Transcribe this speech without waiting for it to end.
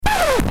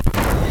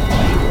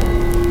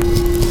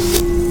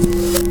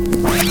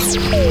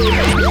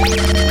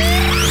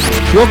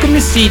Welcome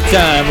to Seat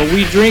Time, where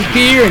we drink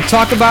beer and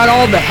talk about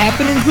all the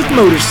happenings with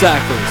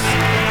motorcycles.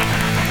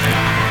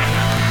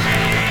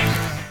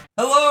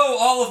 Hello,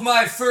 all of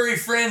my furry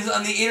friends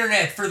on the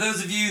internet. For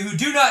those of you who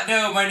do not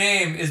know, my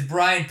name is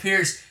Brian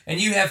Pierce,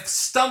 and you have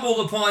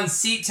stumbled upon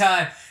Seat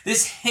Time.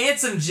 This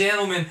handsome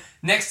gentleman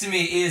next to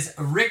me is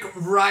Rick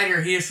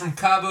Ryder. He is from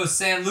Cabo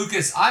San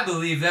Lucas. I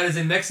believe that is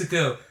in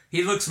Mexico.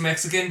 He looks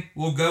Mexican.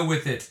 We'll go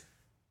with it.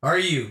 Are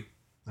you?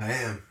 I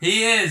am.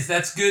 He is.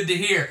 That's good to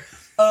hear.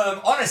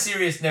 On a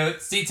serious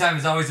note, Seat Time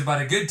is always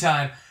about a good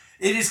time.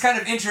 It is kind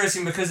of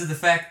interesting because of the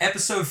fact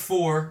episode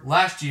 4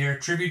 last year,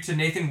 tribute to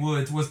Nathan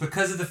Woods, was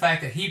because of the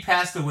fact that he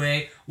passed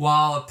away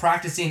while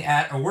practicing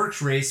at a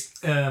works race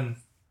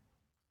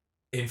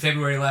in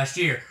February last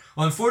year.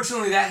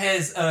 Unfortunately, that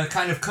has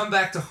kind of come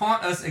back to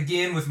haunt us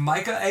again with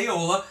Mika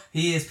Ahola.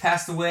 He has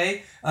passed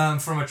away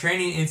from a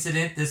training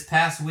incident this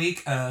past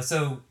week.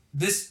 So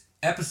this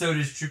episode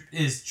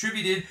is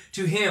tributed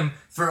to him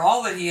for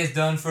all that he has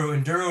done for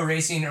enduro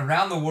racing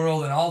around the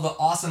world and all the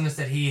awesomeness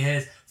that he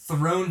has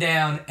thrown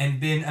down and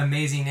been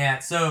amazing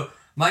at. So,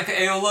 Mika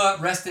Ahola,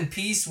 rest in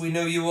peace. We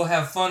know you will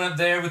have fun up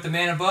there with the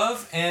man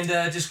above, and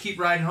just keep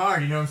riding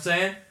hard, you know what I'm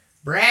saying?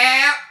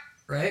 Brap!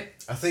 Right?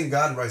 I think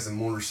God rides a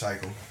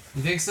motorcycle.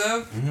 You think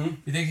so? Mm-hmm.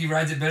 You think he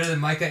rides it better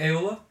than Mika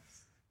Ahola?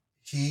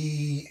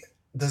 He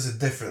does it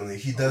differently.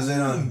 He does it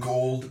on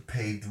gold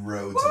paved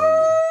roads What?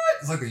 only.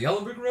 It's like a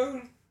yellow brick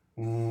road?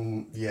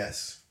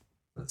 Yes.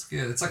 That's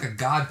good. It's like a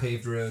God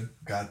paved road.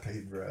 God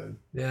paved road.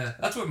 Yeah,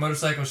 that's what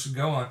motorcycles should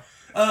go on.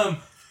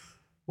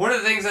 One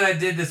of the things that I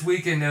did this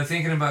weekend, though,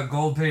 thinking about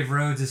gold paved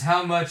roads, is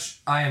how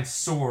much I am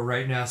sore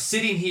right now.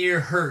 Sitting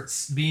here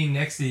hurts being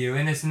next to you,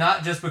 and it's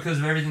not just because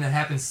of everything that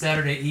happened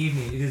Saturday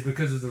evening. It is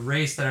because of the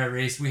race that I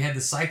raced. We had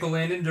the Cycle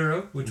Land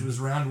Enduro, which was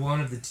round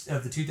 1 of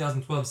the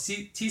 2012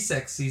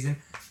 T-Sex season,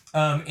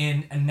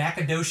 in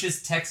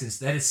Nacogdoches, Texas.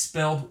 That is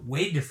spelled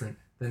way different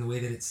than the way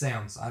that it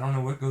sounds. I don't know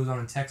what goes on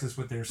in Texas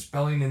with their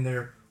spelling and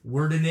their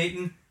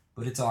wordinating,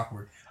 but it's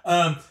awkward.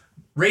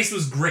 Race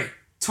was great.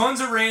 Tons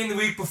of rain the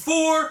week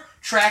before.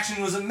 Traction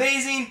was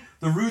amazing.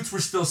 The routes were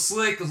still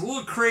slick. It was a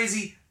little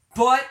crazy,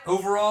 but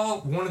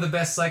overall, one of the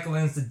best cycle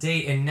ends to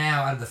date. And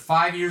now, out of the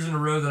 5 years in a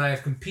row that I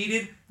have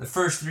competed, the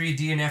first 3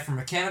 DNF for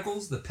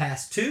mechanicals, the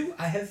past 2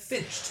 I have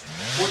finished.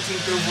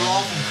 14th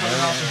overall from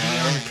coming off of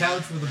being on the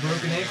couch with a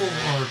broken ankle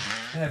or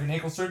having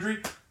ankle surgery.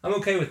 I'm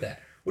okay with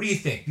that. What do you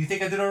think? Do you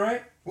think I did all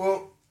right?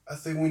 Well, I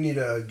think we need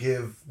to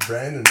give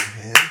Brandon a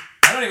hand.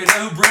 I don't even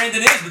know who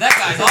Brandon is, but that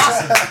guy's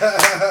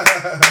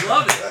awesome.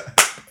 Love it.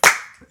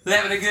 We're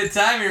having a good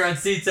time here on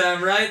Seat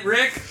Time, right,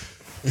 Rick?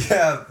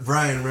 Yeah,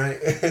 Brian, right?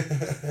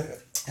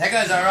 That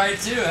guy's all right,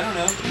 too. I don't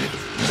know.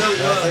 So,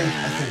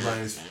 I think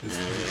Brian is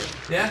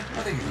good. Yeah?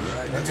 I think he's all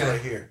right. That's what I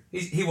hear.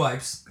 He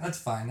wipes. That's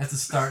fine. That's a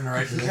start in the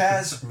right direction. He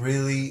has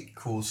really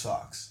cool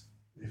socks.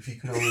 If you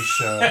could only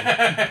show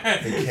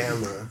the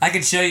camera. I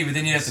could show you, but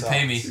then you'd have to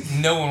pay me.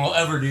 No one will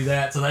ever do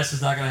that, so that's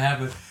just not going to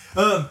happen.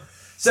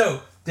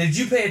 So, did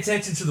you pay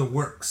attention to the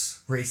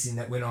works racing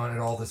that went on at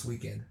all this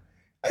weekend?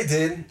 I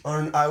did.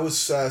 I was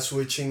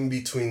switching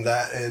between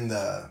that and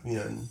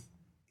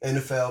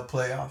NFL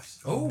playoffs.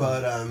 Oh,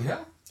 but yeah.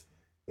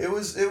 It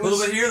was a little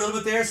bit here, a little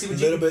bit there. See what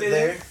you can fit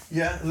there. in.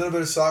 Yeah, a little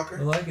bit of soccer.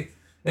 I like it.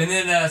 And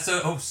then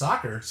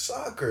soccer.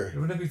 Soccer.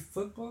 Wouldn't that be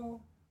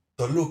football?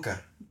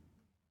 Toluca.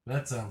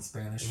 That sounds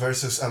Spanish.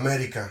 Versus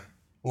América.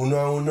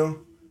 1-1.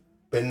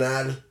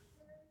 Penal.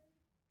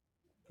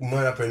 No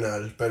era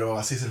penal, pero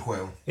así es el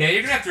juego. Yeah,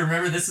 you're gonna have to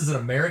remember this is an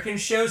American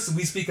show, so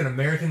we speak an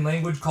American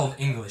language called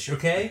English,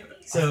 okay?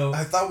 So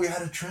I thought we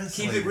had a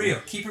translator. Keep it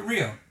real. Keep it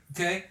real,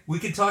 okay? We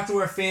can talk to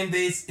our fan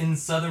base in the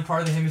southern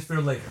part of the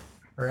hemisphere later,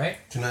 all right?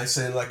 Can I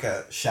send like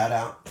a shout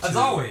out? As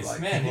always,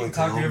 man. You can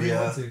talk to whoever you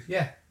want to.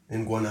 Yeah.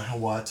 In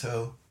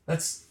Guanajuato.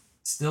 That's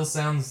still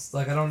sounds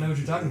like I don't know what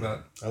you're talking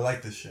about. I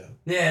like this show.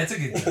 Yeah, it's a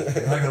good show.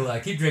 I'm not gonna lie.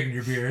 Keep drinking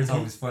your beer. It's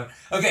always fun.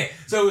 Okay,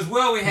 so as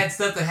well, we had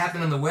stuff that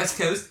happened on the West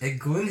Coast at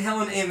Glen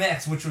Helen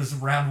MX, which was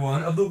round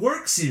 1 of the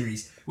Work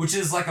Series, which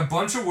is like a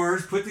bunch of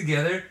words put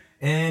together,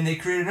 and they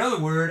create another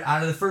word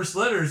out of the first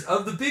letters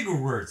of the bigger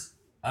words.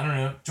 I don't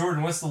know.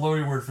 Jordan, what's the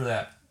lower word for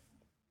that?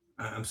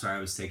 I'm sorry,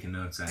 I was taking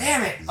notes.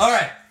 Damn it! All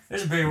right,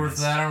 there's a bigger word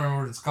for that. I don't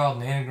remember what it's called.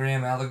 An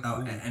anagram,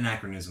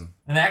 anachronism.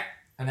 An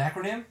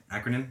acronym?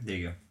 Acronym? There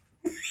you go.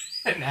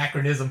 An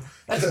acronym.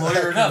 That's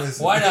lawyer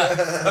enough. Why not?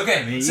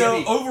 Okay, man,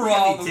 so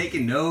overall, you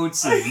taking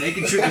notes and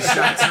making sure the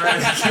shots are right.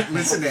 I can't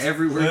listen to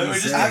every word you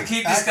say.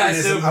 Keep this guy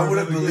sober. I would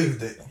have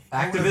believed it.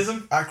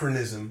 Activism?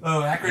 Acronym.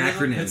 Oh,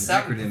 acronym.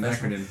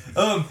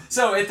 Acronym.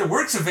 So at the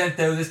Works event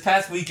though, this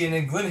past weekend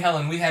in Glen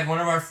Helen, we had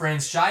one of our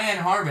friends, Cheyenne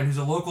Harmon, who's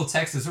a local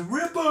Texas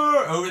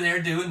Ripper, over there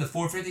doing the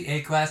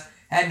 450A class.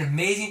 Had an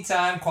amazing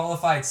time.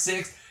 Qualified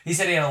 6th. He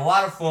said he had a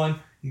lot of fun.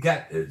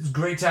 It was a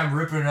great time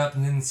ripping it up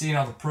and then seeing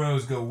all the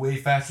pros go way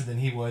faster than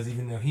he was,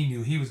 even though he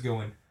knew he was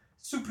going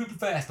super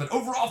fast. But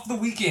overall for the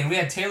weekend, we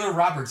had Taylor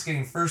Roberts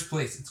getting first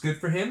place. It's good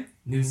for him.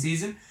 New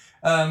season.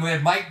 We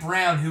had Mike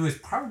Brown, who is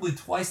probably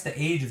twice the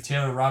age of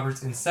Taylor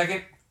Roberts, in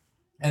second.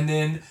 And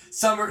then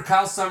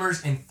Kyle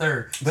Summers in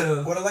third. But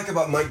So, what I like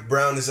about Mike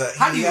Brown is that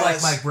how do you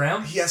like Mike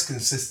Brown? He has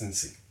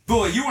consistency.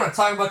 Boy, you want to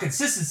talk about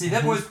consistency.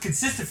 That boy's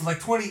consistent for like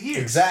 20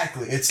 years.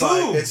 Exactly. It's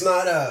like, it's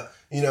not a,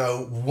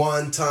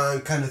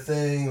 one-time kind of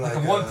thing. Like a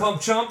one-pump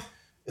chump?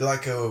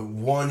 Like a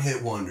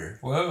one-hit wonder.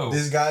 Whoa.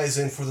 This guy is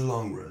in for the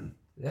long run.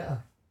 Yeah.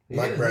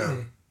 Mike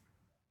Brown.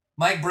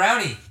 Mike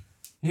Brownie.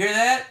 You hear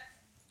that?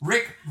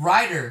 Rick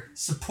Ryder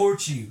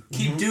supports you.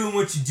 Keep doing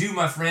what you do,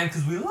 my friend,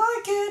 because we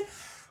like it.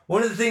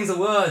 One of the things I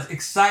was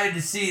excited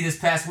to see this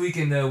past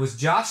weekend, though, was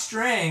Josh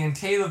Strang and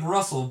Caleb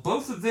Russell.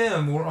 Both of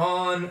them were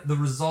on the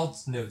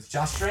results notes.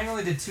 Josh Strang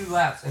only did 2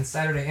 laps on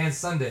Saturday and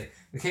Sunday.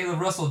 But Caleb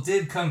Russell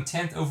did come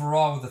 10th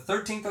overall with a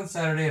 13th on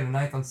Saturday and a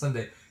 9th on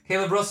Sunday.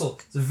 Caleb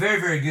Russell is a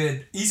very, very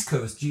good East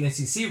Coast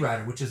GNCC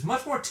rider, which is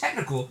much more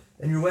technical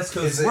than your West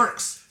Coast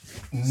works.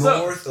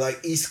 North, like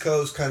East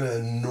Coast, kind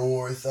of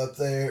north up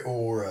there,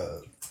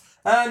 or...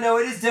 No,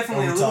 it is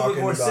definitely a little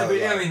bit more simple.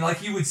 Like, I mean,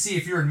 like you would see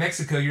if you're in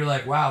Mexico, you're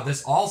like, wow,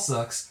 this all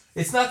sucks.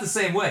 It's not the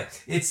same way.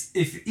 It's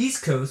if your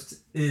East Coast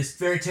is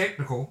very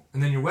technical,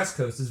 and then your West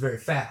Coast is very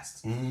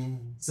fast.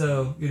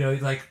 So,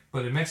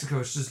 but in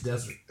Mexico, it's just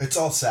desert. It's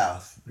all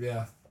south.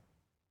 Yeah.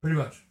 Pretty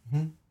much.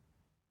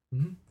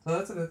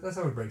 So that's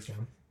how it breaks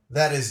down.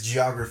 That is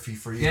geography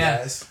for you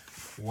guys.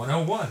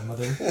 101,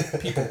 mother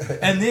people.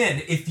 And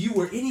then, if you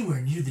were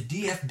anywhere near the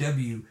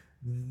DFW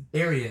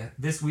area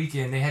this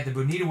weekend, they had the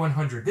Bonita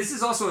 100. This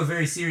is also a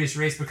very serious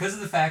race because of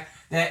the fact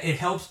that it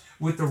helps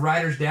with the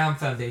Riders Down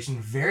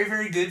Foundation. Very,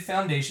 very good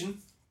foundation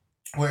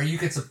where you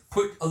can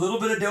put a little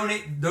bit of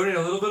donate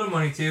a little bit of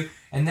money to,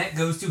 and that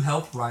goes to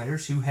help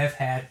riders who have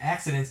had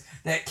accidents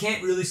that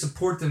can't really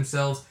support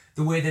themselves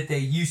the way that they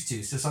used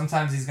to. So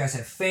sometimes these guys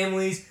have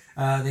families,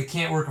 they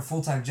can't work a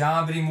full-time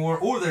job anymore,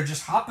 or they're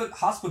just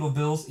hospital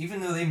bills, even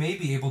though they may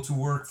be able to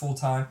work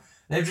full-time.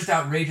 They're just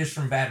outrageous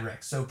from bad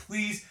wrecks. So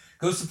please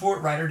go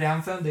support Rider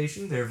Down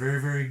Foundation. They're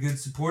very, very good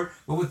support.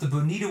 But with the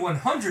Bonita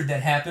 100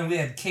 that happened, we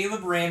had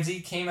Caleb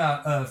Ramsey came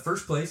out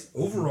first place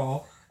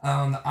overall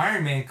on the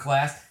Ironman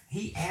class.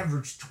 He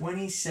averaged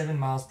 27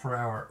 miles per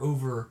hour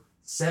over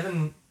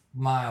 7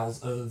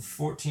 miles of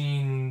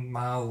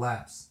 14-mile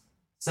laps.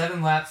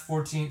 7 laps,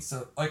 14,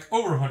 so like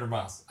over 100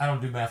 miles. I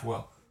don't do math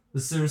well.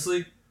 But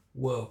seriously,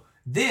 whoa.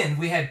 Then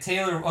we had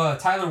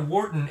Tyler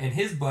Wharton and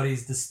his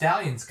buddies, the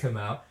Stallions, come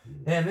out.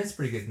 Man, that's a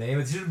pretty good name.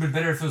 It should have been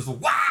better if it was the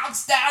Wild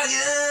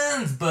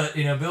Stallions. But,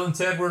 Bill and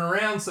Ted weren't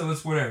around, so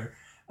it's whatever.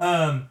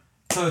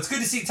 So it's good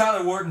to see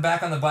Tyler Wharton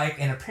back on the bike,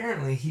 and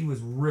apparently he was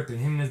ripping.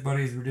 Him and his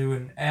buddies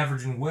were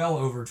averaging well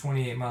over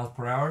 28 miles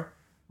per hour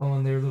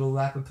on their little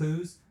lap of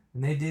poos,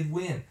 and they did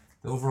win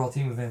the overall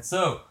team event.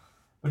 So,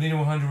 Bonita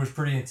 100 was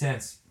pretty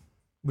intense.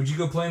 Would you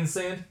go play in the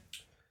sand?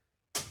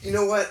 You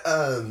know what?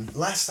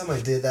 Last time I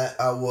did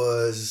that, I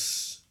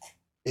was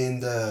in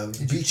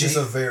the beaches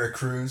of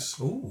Veracruz.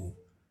 Ooh.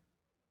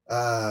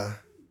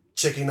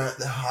 Checking out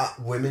the hot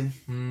women.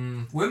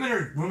 Women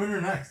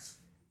are nice.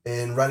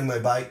 And riding my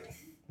bike,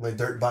 my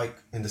dirt bike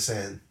in the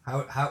sand.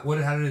 How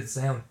did it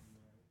sound?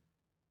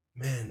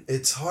 Man,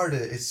 it's hard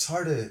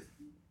to.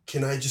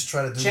 Can I just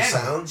try to do the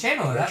sound?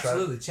 Channel it,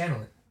 absolutely.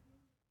 Channel it.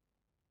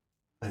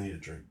 I need a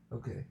drink.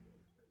 Okay.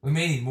 We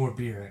may need more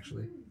beer,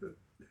 actually.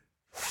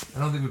 I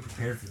don't think we're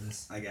prepared for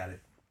this. I got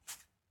it.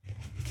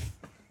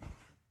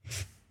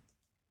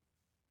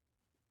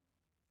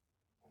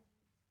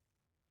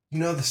 You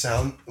know the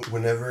sound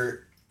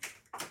whenever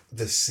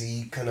the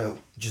sea kind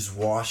of just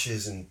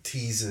washes and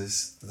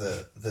teases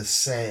the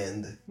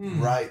sand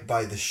right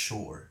by the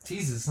shore.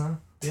 Teases, huh?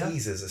 Yeah.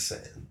 Teases the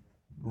sand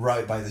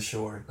right by the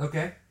shore.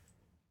 Okay.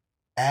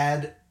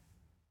 Add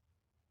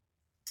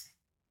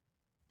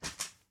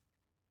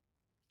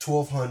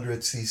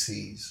 1,200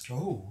 cc's.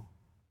 Oh.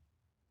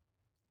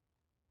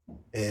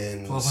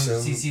 And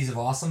 1,200 cc's of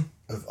awesome?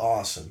 Of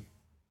awesome.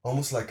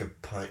 Almost like a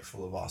pint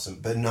full of awesome,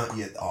 but not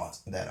yet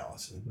that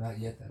awesome. Not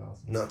yet that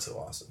awesome. Not so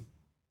awesome.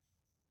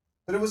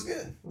 But it was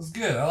good. It was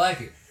good. I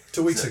like it.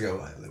 2 weeks ago,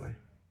 by the way.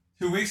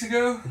 2 weeks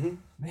ago? Mm-hmm.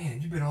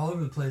 Man, you've been all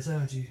over the place,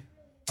 haven't you?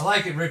 I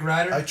like it, Rick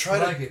Ryder. I try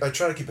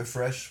to keep it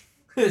fresh.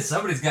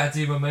 Somebody's got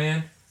to, my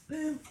man.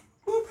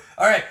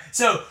 All right,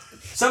 so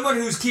someone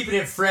who's keeping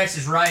it fresh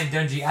is Ryan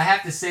Dungey. I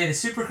have to say, the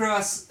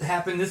Supercross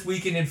happened this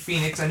weekend in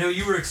Phoenix. I know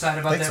you were excited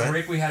about that, man.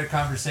 Rick. We had a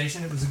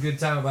conversation. It was a good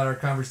time about our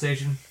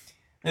conversation.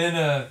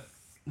 And,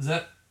 is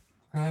that...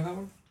 Can I have that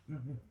one?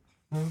 Mm-hmm.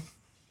 No?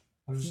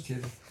 I was just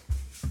kidding.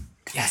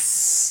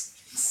 Yes!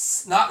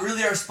 It's not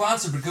really our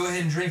sponsor, but go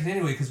ahead and drink it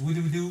anyway, because we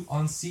do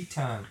on seat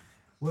time.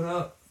 What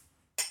up?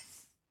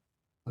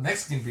 The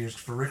Mexican beers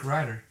for Rick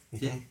Ryder.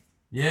 Yeah.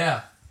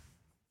 Yeah.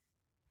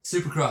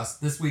 Supercross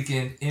this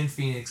weekend in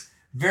Phoenix.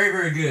 Very,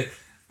 very good.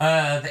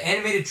 The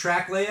animated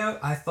track layout,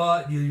 I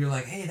thought you're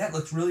like, hey, that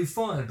looks really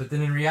fun. But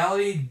then in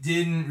reality,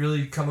 didn't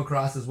really come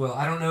across as well.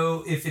 I don't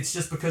know if it's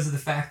just because of the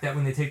fact that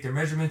when they take their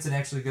measurements and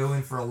actually go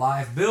in for a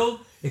live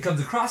build, it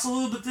comes across a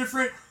little bit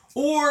different.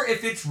 Or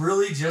if it's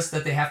really just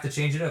that they have to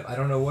change it up. I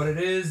don't know what it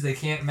is. They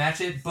can't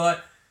match it.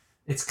 But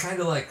it's kind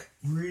of like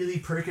really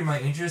perking my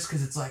interest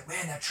because it's like,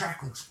 man, that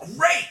track looks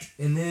great,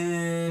 and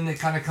then it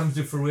kind of comes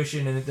to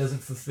fruition and it doesn't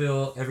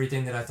fulfill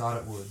everything that I thought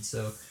it would.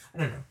 So I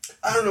don't know.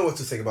 I don't know what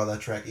to think about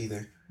that track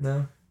either.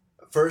 No.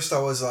 First, I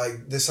was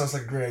like, this sounds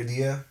like a great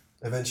idea.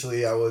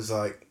 Eventually, I was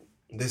like,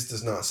 this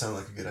does not sound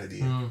like a good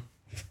idea.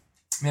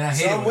 Man, I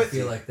hate it when I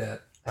feel like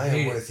that. I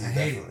am with you,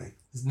 definitely.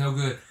 It's no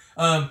good.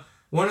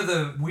 One of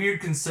the weird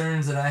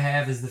concerns that I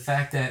have is the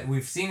fact that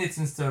we've seen it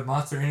since the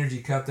Monster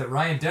Energy Cup that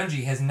Ryan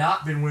Dungey has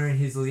not been wearing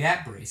his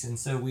Liat brace. And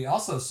so we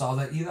also saw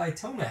that Eli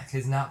Tomac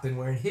has not been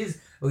wearing his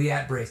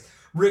Liat brace.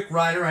 Rick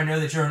Ryder, I know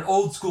that you're an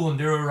old school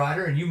enduro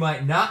rider and you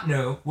might not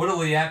know what a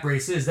Liat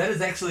brace is. That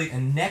is actually a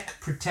neck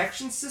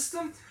protection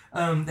system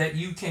that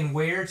you can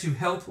wear to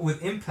help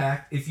with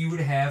impact if you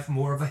would have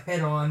more of a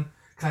head-on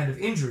kind of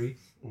injury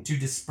to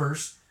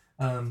disperse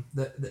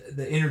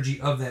the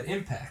energy of that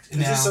impact. Is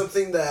this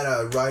something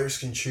that riders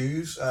can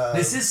choose?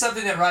 This is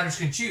something that riders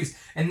can choose.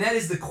 And that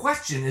is the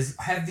question, is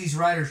have these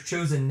riders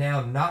chosen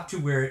now not to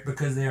wear it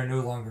because they are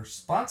no longer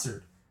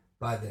sponsored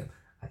by them?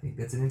 I think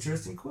that's an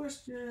interesting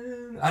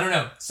question. I don't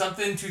know.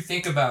 Something to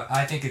think about.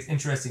 I think it's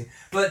interesting.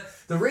 But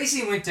the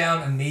racing went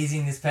down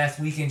amazing this past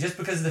weekend just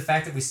because of the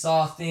fact that we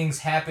saw things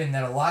happen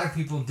that a lot of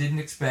people didn't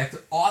expect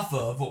off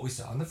of what we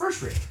saw in the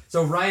first race.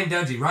 So Ryan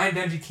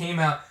Dungey came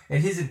out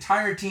and his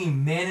entire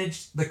team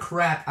managed the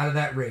crap out of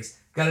that race.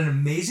 Got an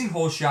amazing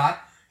hole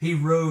shot. He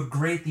rode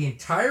great the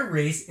entire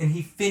race and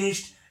he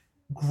finished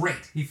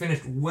great. He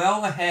finished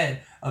well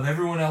ahead of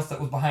everyone else that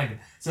was behind him.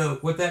 So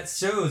what that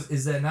shows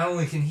is that not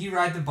only can he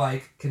ride the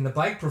bike, can the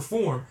bike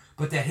perform,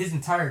 but that his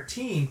entire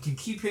team can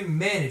keep him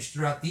managed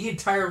throughout the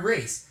entire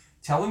race.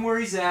 Tell him where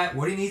he's at,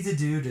 what he needs to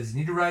do, does he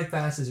need to ride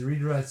fast, does he need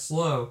to ride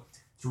slow,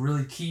 to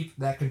really keep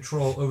that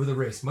control over the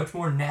race. Much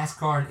more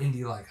NASCAR and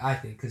Indy-like, I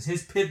think, because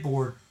his pit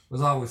board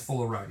was always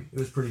full of riding. It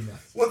was pretty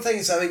nuts. One thing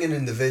is having an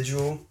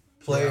individual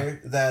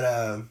player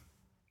that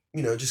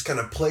just kind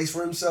of plays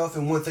for himself,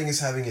 and one thing is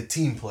having a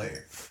team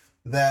player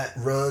that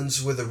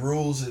runs with the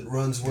rules, it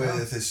runs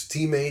with his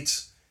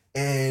teammates,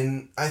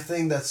 and I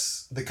think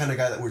that's the kind of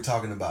guy that we're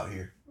talking about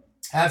here.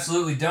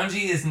 Absolutely.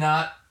 Dungey is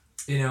not,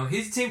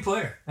 he's a team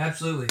player.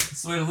 Absolutely.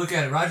 That's the way to look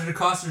at it. Roger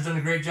DeCoster's done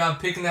a great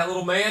job picking that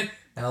little man,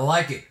 and I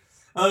like it.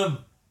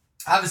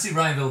 Obviously,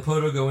 Ryan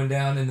Villapoto going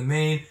down in the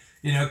main,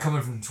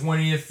 coming from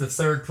 20th to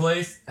 3rd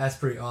place. That's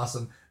pretty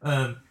awesome.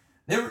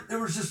 There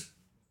was just,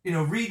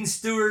 Reed and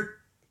Stewart.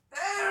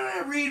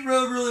 Reed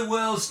rode really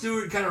well.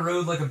 Stewart kind of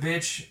rode like a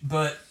bitch,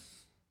 but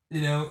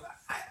I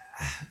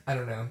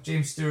don't know.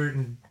 James Stewart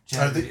and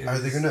Chad, are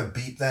they gonna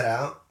beat that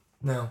out?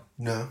 No.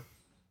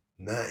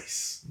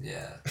 Nice.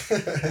 Yeah.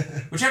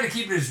 We're trying to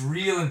keep it as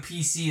real and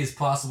PC as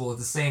possible at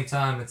the same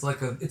time. It's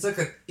like an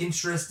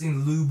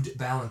interesting lubed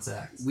balance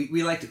act.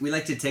 We like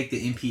to take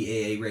the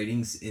MPAA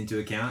ratings into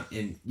account,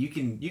 and you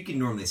can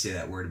normally say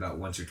that word about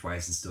once or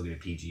twice and still get a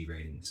PG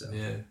rating. So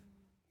yeah.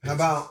 How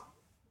about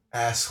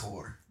ass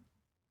whore?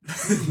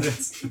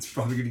 that's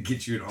probably going to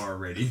get you an R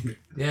rating.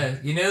 Yeah,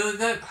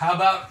 how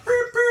about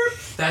burp, burp?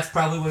 That's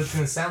probably what it's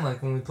going to sound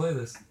like when we play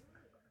this.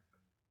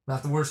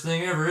 Not the worst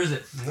thing ever, is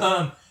it?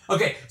 No.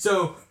 Okay,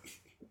 so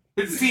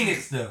in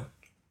Phoenix, though,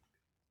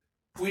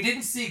 we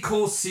didn't see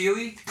Cole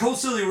Seeley. Cole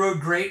Seeley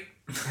rode great,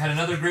 had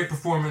another great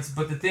performance,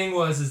 but the thing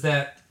is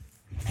that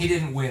he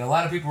didn't win. A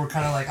lot of people were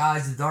kind of like,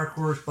 he's a dark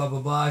horse, blah, blah,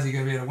 blah. Is he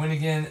going to be able to win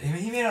again? I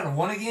mean, he may not have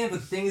won again, but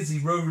the thing is he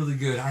rode really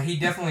good. He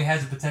definitely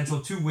has the potential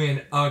to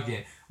win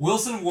again.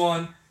 Wilson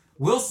won.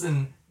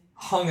 Wilson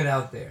hung it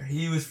out there.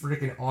 He was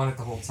freaking on it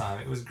the whole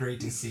time. It was great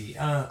to see.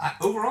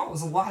 Overall, it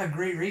was a lot of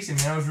great racing,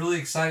 man. I was really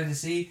excited to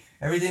see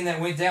everything that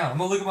went down. I'm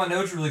going to look at my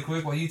notes really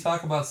quick while you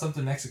talk about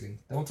something Mexican.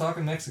 Don't talk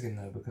in Mexican,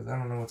 though, because I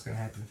don't know what's going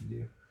to happen if you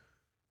do.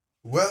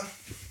 Well,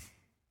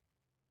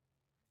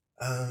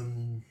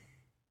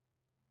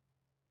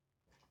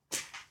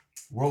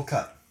 World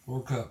Cup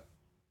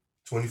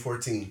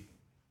 2014.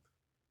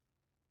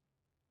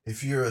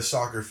 If you're a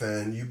soccer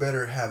fan, you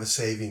better have a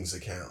savings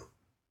account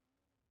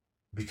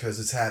because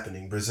it's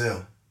happening.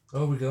 Brazil.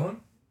 Oh, we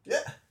going?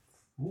 Yeah.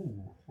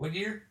 Ooh, what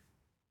year?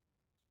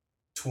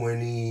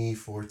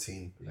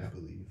 2014, I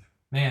believe.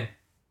 Man,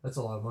 that's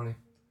a lot of money.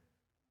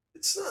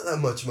 It's not that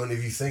much money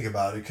if you think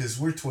about it, because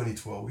we're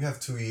 2012. We have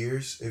 2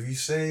 years. If you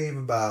save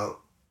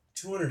about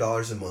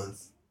 $200 a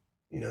month,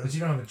 But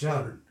you don't have a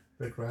job,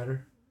 Rick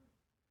Ryder.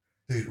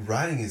 Dude,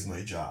 riding is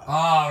my job.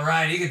 All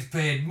right, he gets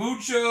paid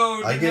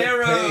mucho dinero. I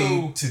get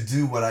paid to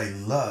do what I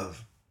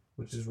love.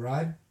 Which is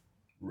ride?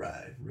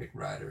 Ride. Rick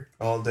Ryder.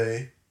 All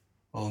day,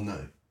 all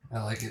night.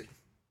 I like it.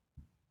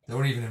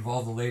 Don't even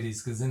involve the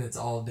ladies, because then it's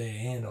all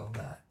day and all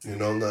night.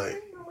 And all night.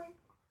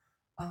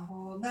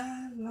 All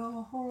night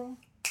long.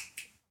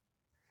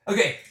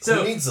 Okay, so...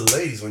 Who needs the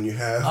ladies when you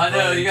have... I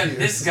know, you got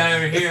this guy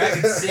over here. I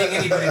can sing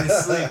anybody to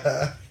sleep.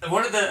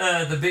 One of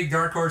the big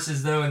dark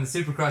horses, though, in the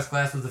Supercross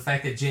class was the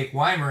fact that Jake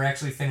Weimer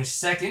actually finished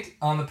second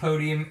on the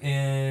podium,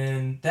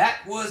 and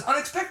that was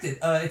unexpected.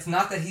 It's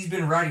not that he's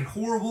been riding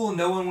horrible, and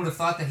no one would have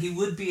thought that he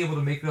would be able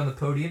to make it on the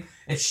podium.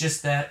 It's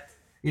just that,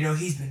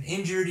 he's been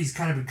injured, he's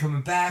kind of been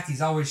coming back,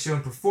 he's always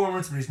shown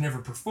performance, but he's never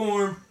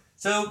performed.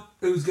 So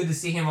it was good to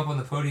see him up on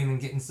the podium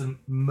and getting some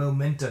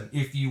momentum,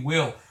 if you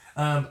will.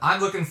 I'm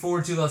looking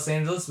forward to Los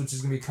Angeles, which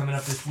is going to be coming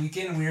up this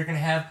weekend. We are going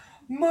to have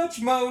much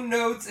more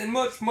notes and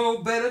much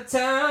more better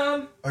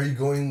time. Are you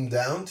going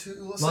down to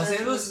Los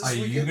Angeles this Are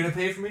weekend? you going to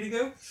pay for me to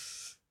go?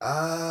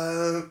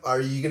 Are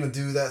you going to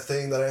do that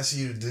thing that I asked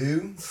you to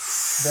do?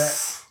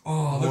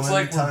 Looks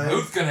like we're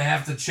both going to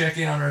have to check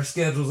in on our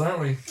schedules, aren't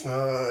we?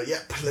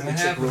 Yep. Let me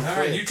check real quick. All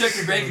right, you check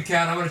your bank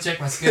account. I'm going to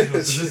check my schedule,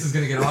 because this is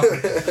going to get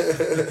awkward.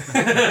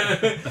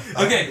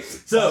 Okay,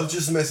 so I'll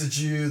just message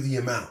you the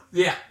amount.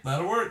 Yeah,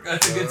 that'll work.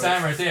 That's a good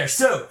time right there.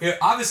 So,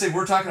 obviously,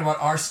 we're talking about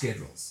our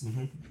schedules.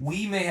 Mm-hmm.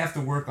 We may have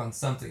to work on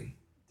something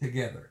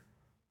together.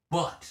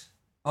 But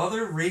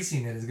other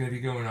racing that is going to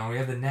be going on, we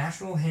have the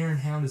National Hare and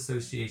Hound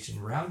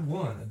Association. Round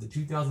 1 of the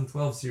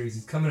 2012 series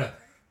is coming up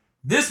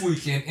this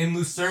weekend in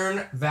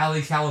Lucerne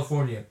Valley,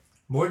 California.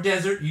 More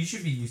desert. You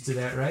should be used to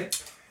that, right?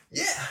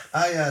 Yeah,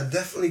 I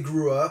definitely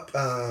grew up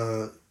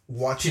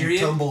watching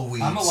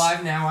tumbleweeds. I'm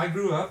alive now. I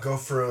grew up. Go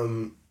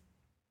from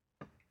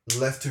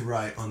left to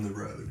right on the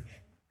road.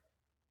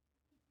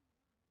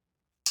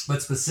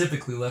 But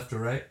specifically left to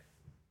right?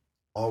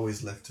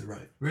 Always left to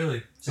right.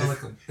 Really? So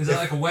is it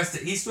like a west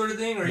to east sort of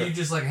thing, or are you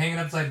just like hanging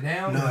upside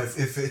down? No,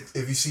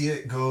 if you see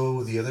it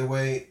go the other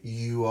way,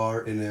 you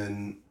are in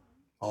an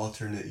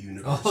alternate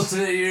universe.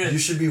 Alternate universe. You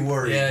should be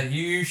worried. Yeah,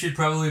 you should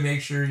probably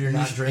make sure you're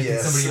not drinking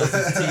somebody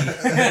else's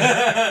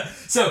tea.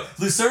 So,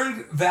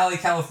 Lucerne Valley,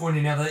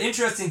 California. Now, the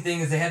interesting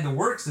thing is they had the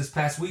Works this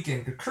past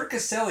weekend. Kirk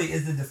Caselli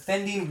is the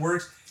defending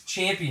Works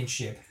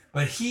championship,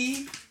 but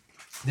he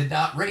did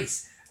not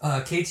race.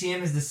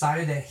 KTM has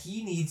decided that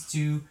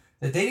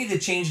they need to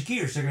change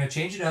gears. They're going to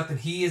change it up, and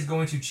he is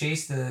going to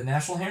chase the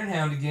National Hare and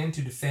Hound again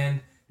to defend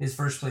his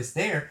first place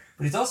there.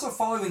 But he's also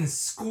following the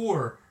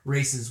Score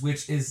races,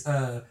 which is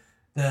the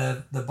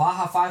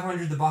Baja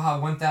 500, the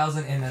Baja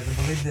 1000, and I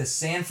believe the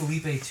San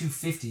Felipe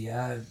 250.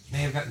 I may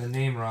have gotten the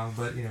name wrong,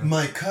 but you know.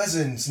 My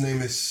cousin's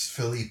name is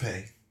Felipe.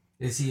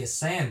 Is he a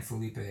San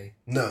Felipe?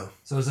 No.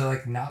 So is it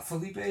like not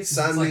Felipe?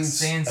 San like means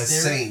San a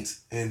saint,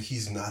 and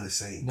he's not a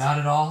saint. Not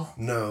at all?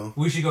 No.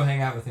 We should go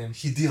hang out with him.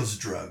 He deals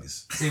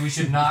drugs. See, we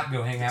should not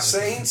go hang out with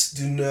Saints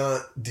do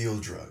not deal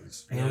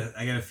drugs.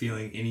 I got a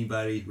feeling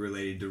anybody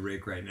related to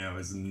Rick right now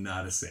is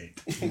not a saint.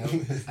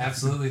 Nope,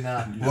 absolutely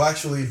not. Well,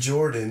 actually,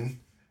 Jordan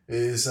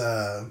is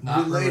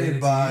not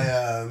related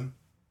by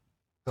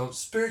Don't.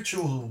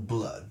 spiritual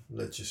blood,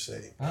 let's just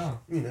say. Oh.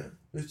 You know,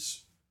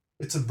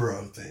 it's a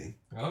bro thing.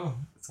 Oh.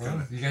 It's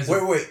kinda, you guys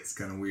Wait. It's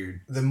kind of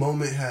weird. The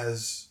moment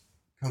has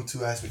come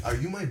to ask me, are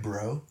you my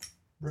bro,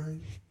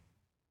 Brian?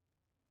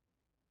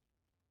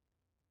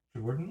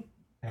 Jordan?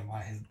 Am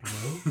I his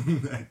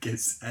bro?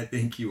 I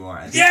think you are.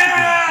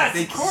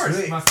 Of course,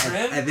 Wait, my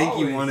friend. I think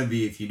always. you want to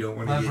be if you don't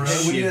want to My get bro.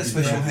 shit. We need a in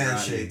special front of your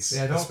handshake. audience.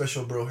 Yeah, A don't-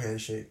 special bro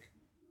handshake.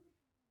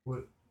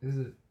 What is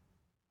it?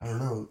 I don't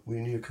know. We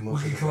need to come up We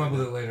with can it. come right up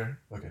with now. it later.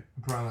 Okay.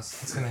 I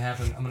promise. It's gonna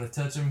happen. I'm gonna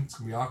touch him. It's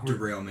gonna be awkward.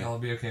 Derailment. I'll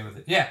be okay with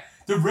it. Yeah.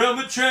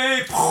 Derailment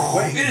train.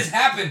 Wait. It has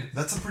happened.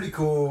 That's a pretty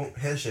cool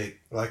handshake.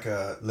 Like,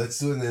 let's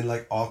do it, and then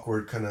like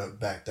awkward kind of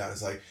back down.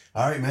 It's like,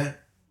 all right, man.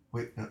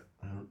 Wait, no.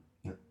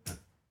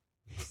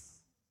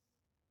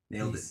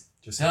 Nailed it.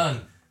 Just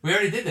Done. We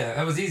already did that.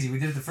 That was easy. We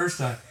did it the first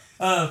time.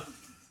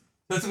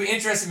 That's going to be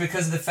interesting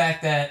because of the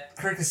fact that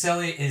Kirk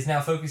Caselli is now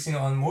focusing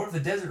on more of the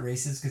desert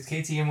races because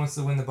KTM wants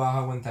to win the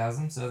Baja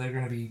 1000, so they're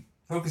going to be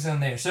focusing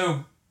on there.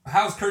 So,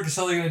 how's Kirk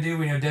Caselli going to do?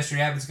 We know Destry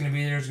Abbott's going to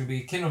be there. There's going to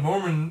be Kendall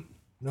Norman.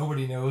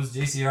 Nobody knows.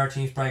 JCR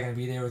team's probably going to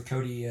be there with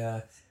Cody,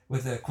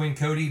 with Quinn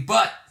Cody.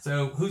 But,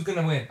 so who's going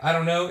to win? I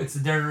don't know. It's the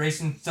desert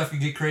racing. Stuff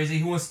could get crazy.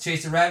 Who wants to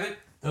chase a rabbit?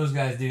 Those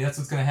guys do. That's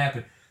what's going to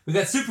happen. We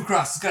got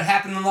Supercross. It's going to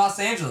happen in Los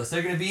Angeles.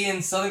 They're going to be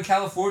in Southern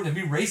California.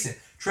 They'll be racing.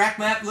 Track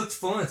map looks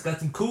fun. It's got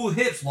some cool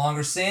hips,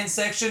 longer sand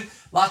section,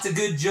 lots of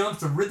good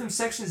jumps. The rhythm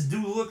sections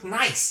do look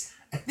nice.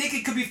 I think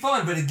it could be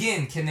fun, but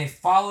again, can they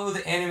follow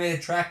the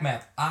animated track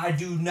map? I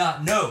do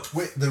not know.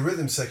 Wait, the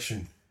rhythm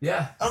section.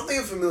 Yeah. I don't think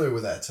I'm familiar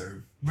with that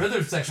term.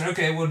 Rhythm section.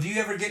 Okay, well, do you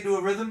ever get into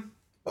a rhythm?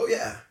 Oh,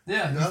 yeah.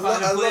 Yeah. You I find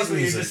love a place where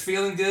music. you're just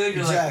feeling good.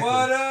 You're Exactly. like,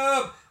 what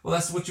up? Well,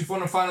 that's what you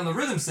want to find on the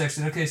rhythm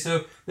section. Okay,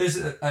 so there's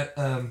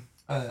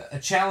a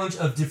challenge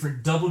of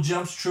different double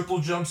jumps, triple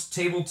jumps,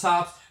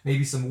 tabletops,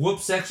 maybe some whoop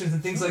sections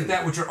and things like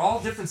that, which are all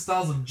different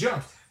styles of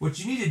jumps. What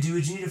you need to do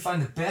is you need to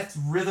find the best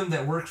rhythm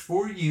that works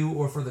for you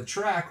or for the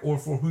track or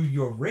for who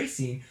you're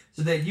racing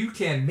so that you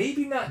can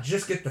maybe not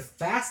just get the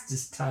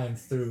fastest time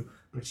through,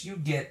 but you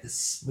get the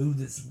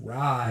smoothest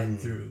ride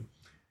through.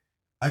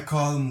 I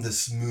call them the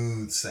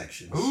smooth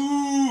sections.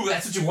 Ooh,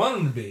 that's what you want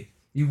them to be.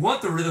 You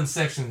want the rhythm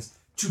sections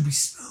to be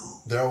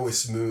smooth. They're always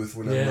smooth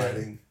when I'm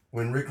riding.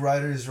 When Rick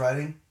Ryder is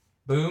riding,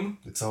 Boom.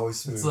 it's always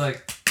smooth. It's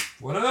like,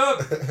 what up?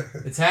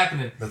 It's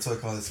happening. That's why I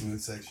call it smooth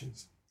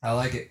sections. I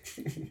like it.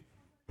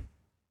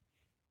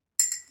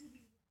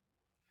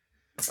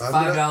 I'm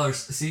gonna- $5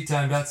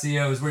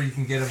 seattime.co is where you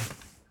can get them.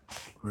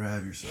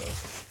 Grab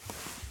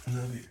yourself.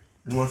 Love you.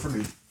 And one for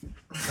me.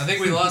 I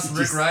think we lost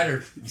Rick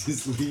Ryder.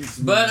 Just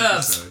leave. But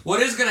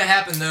what is going to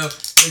happen, though,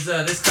 is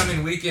this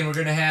coming weekend we're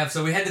going to have...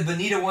 So we had the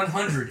Bonita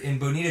 100 in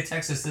Bonita,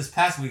 Texas this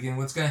past weekend.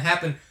 What's going to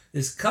happen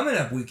this coming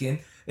up weekend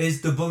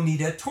is the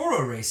Bonita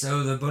Toro race.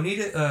 So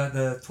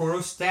the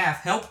Toro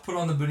staff helped put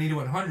on the Bonita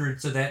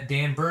 100 so that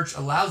Dan Birch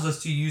allows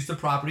us to use the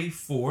property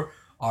for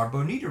our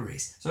Bonita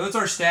race. So it's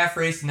our staff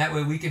race, and that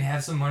way we can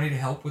have some money to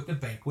help with the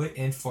banquet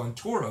and fund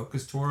Toro,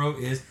 because Toro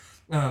is...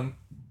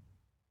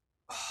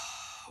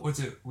 what's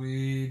it?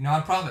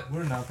 Nonprofit.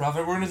 We're a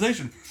nonprofit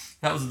organization.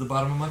 That was at the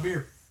bottom of my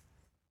beer.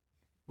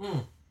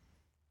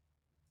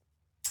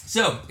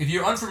 So, if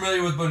you're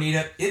unfamiliar with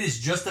Bonita, it is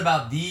just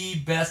about the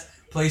best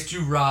place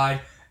to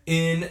ride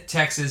in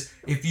Texas.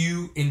 If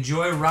you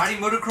enjoy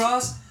riding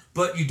motocross,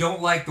 but you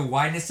don't like the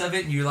wideness of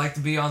it, and you like to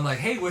be on like,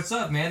 hey, what's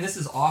up, man? This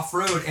is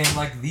off-road and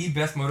like the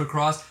best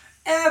motocross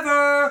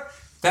ever.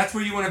 That's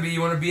where you want to be. You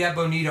want to be at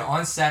Bonita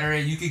on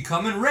Saturday. You can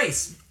come and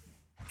race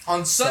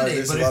on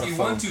Sunday, but if you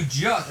want to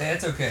just...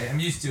 That's okay. I'm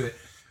used to it.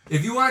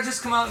 If you want to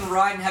just come out and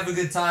ride and have a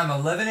good time,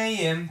 11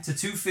 a.m. to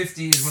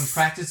 2:50 is when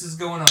practice is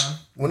going on.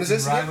 When is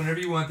this? Ride whenever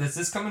you want. That's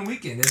this coming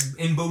weekend. It's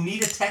in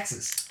Bonita,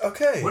 Texas.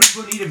 Okay. What does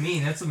Bonita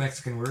mean? That's a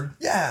Mexican word.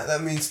 Yeah,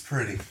 that means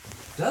pretty.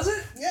 Does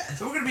it? Yeah.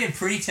 So we're going to be in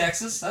pretty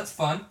Texas. That's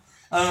fun.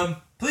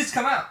 Please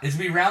come out. It's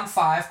going to be round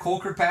 5. Cole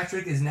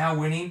Kirkpatrick is now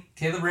winning.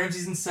 Caleb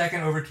Ramsey's in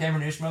second over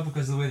Cameron Ishmael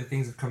because of the way that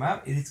things have come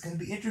out. It's going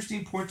to be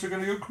interesting. Points are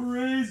going to go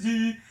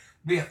crazy.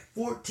 Be a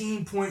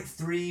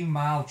 14.3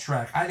 mile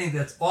track. I think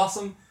that's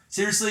awesome.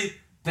 Seriously,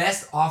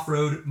 best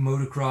off-road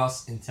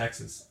motocross in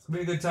Texas. It's going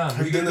to be a good time.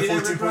 Have you done the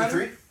 14.3? You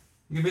going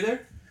to be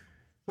there?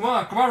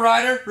 Come on,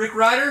 Ryder. Rick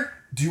Ryder.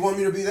 Do you want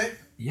me to be there?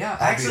 Yeah,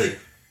 I'll be there.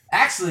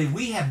 actually,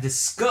 we have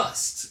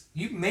discussed,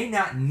 you may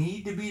not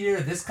need to be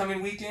there this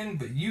coming weekend,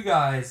 but you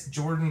guys,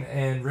 Jordan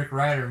and Rick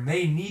Ryder,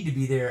 may need to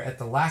be there at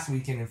the last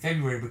weekend in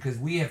February because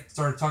we have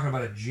started talking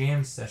about a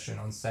jam session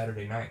on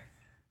Saturday night.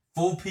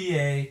 Full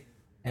PA,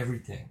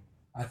 everything.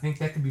 I think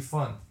that could be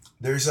fun.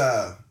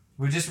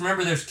 We just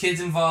remember there's kids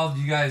involved.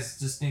 You guys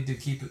just need to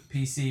keep it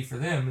PC for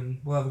them, and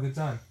we'll have a good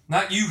time.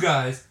 Not you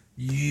guys.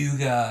 You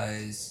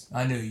guys.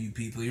 I know you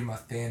people. You're my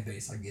fan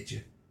base. I get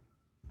you.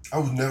 I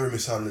would never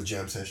miss out on a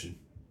jam session.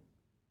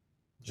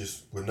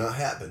 Just would not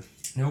happen.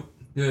 Nope.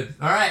 Good.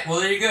 All right. Well,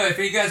 there you go. If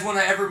you guys want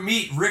to ever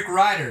meet Rick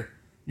Ryder,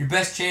 your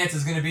best chance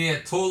is going to be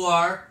at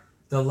Tolar,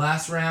 the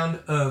last round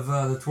of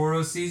the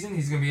Toro season.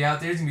 He's going to be out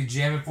there. He's going to be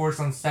jamming for us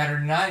on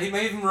Saturday night. He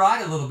may even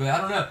ride a little bit. I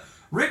don't know.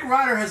 Rick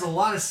Ryder has a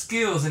lot of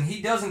skills, and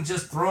he doesn't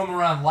just throw them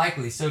around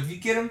lightly. So if you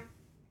get him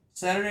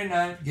Saturday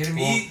night, get him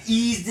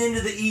eased into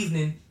the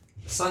evening,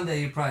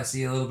 Sunday you'll probably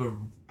see a little bit of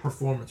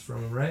performance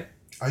from him, right?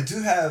 I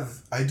do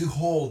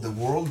hold the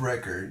world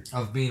record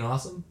of being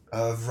awesome,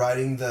 of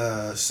riding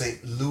the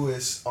St.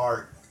 Louis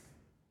Arc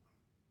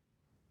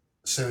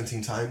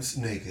 17 times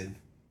naked.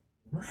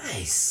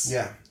 Nice.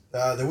 Yeah.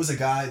 There was a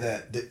guy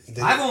that did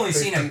I've only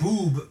seen a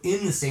boob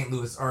in the St.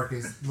 Louis Arc,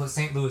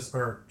 St. Louis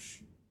Arch.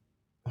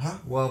 Huh?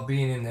 While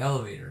being in the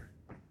elevator.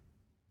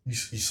 You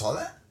saw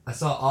that? I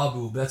saw a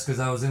boob. That's because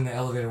I was in the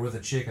elevator with a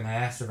chick and I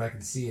asked her if I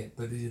could see it.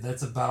 But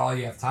that's about all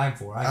you have time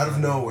for. Out of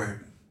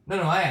nowhere.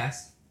 No, I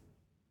asked.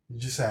 You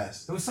just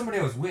asked. It was somebody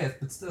I was with,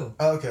 but still.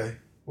 Oh, okay.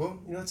 Well,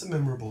 it's a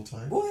memorable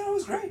time. Well, yeah, it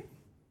was great.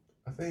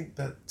 I think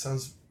that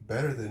sounds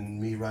better than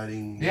me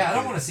riding. Yeah, I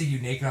don't want to see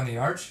you naked on the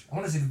arch. I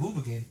want to see the boob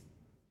again.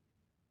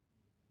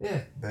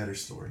 Yeah. Better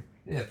story.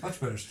 Yeah, much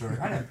better story.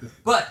 I know.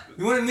 But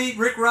you want to meet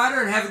Rick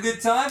Ryder and have a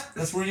good time?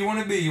 That's where you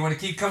want to be. You want to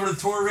keep coming to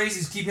the tour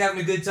races, keep having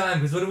a good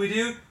time. Because what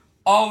do?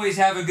 Always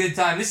have a good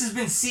time. This has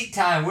been Seat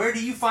Time. Where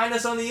do you find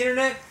us on the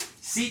internet?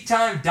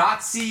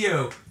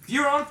 SeatTime.co. If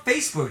you're on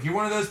Facebook, you're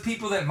one of those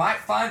people that might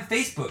find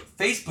Facebook.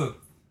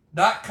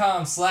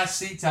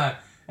 Facebook.com/SeatTime.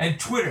 And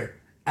Twitter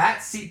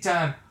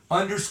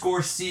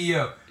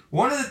 @SeatTime_CEO.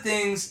 One of the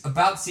things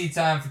about Seat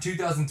Time for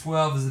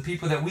 2012 is the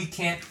people that we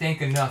can't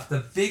thank enough.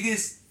 The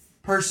biggest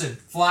person,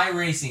 Fly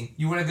Racing.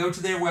 You want to go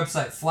to their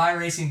website,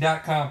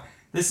 flyracing.com.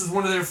 This is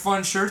one of their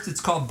fun shirts.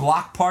 It's called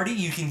Block Party.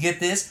 You can get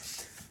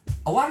this.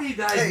 A lot of you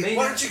guys may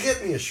why don't you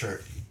get me a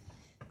shirt?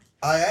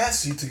 I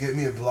asked you to get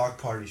me a Block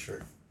Party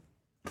shirt.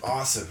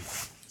 Awesome.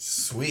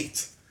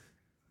 Sweet.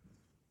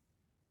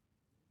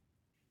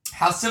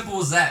 How simple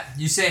is that?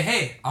 You say,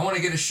 hey, I want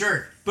to get a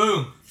shirt.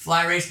 Boom.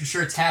 Fly Racing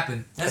shirts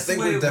happen. That's the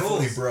way it rolls. I think we're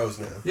definitely bros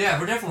now. Yeah,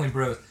 we're definitely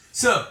bros.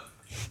 So,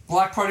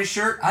 Block Party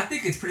shirt, I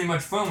think it's pretty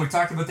much fun. We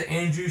talked about the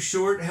Andrew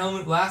Short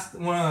helmet last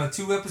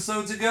 2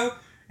 episodes ago,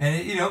 and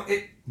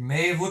it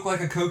may have looked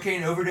like a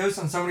cocaine overdose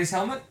on somebody's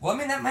helmet. Well, I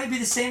mean, that might be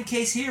the same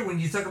case here when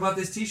you talk about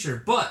this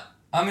t-shirt, but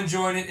I'm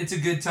enjoying it. It's a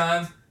good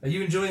time. Are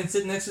you enjoying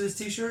sitting next to this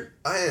t-shirt?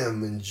 I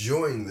am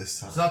enjoying this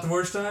time. It's not the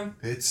worst time?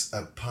 It's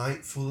a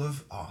pint full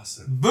of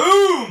awesome.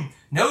 Boom!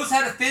 Knows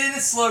how to fit in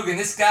his slogan.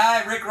 This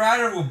guy, Rick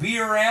Ryder, will be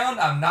around.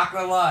 I'm not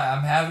going to lie.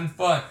 I'm having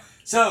fun.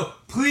 So,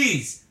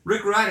 please,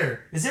 Rick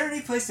Ryder, is there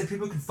any place that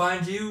people can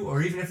find you,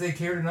 or even if they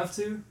cared enough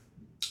to?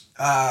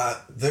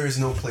 There is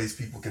no place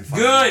people can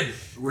find Good!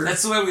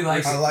 That's the way we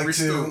like it.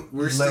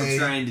 We're still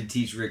trying to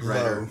teach Rick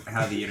Ryder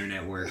how the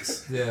internet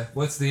works. Yeah,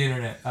 what's the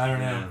internet? I don't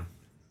know.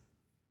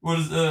 What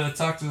was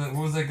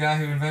that guy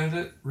who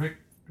invented it? Rick?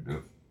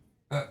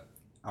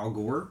 Al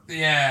Gore?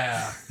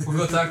 Yeah. We'll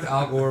go talk to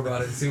Al Gore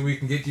about it and see if we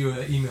can get you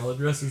an email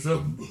address or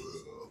something.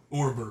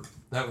 Or burp.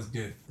 That was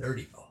good.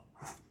 Dirty.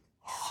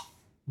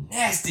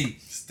 Nasty.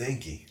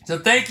 Stinky. So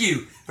thank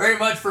you very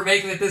much for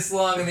making it this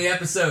long in the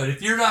episode.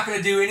 If you're not going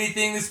to do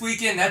anything this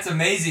weekend, that's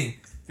amazing.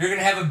 If you're going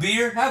to have a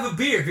beer, have a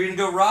beer. If you're going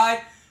to go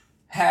ride,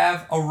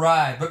 have a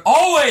ride. But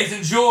always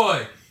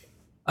enjoy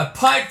a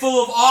pint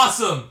full of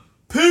awesome.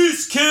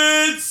 Peace,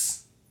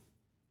 kids!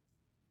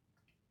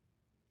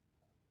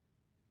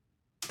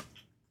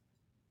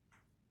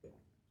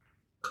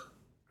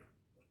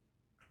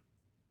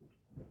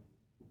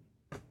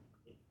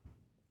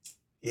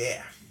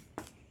 Yeah.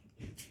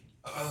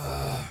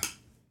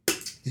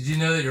 Did you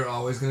know that you're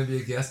always going to be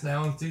a guest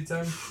now on Tea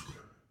Time?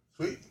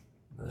 Sweet.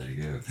 There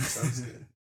you go. Sounds good.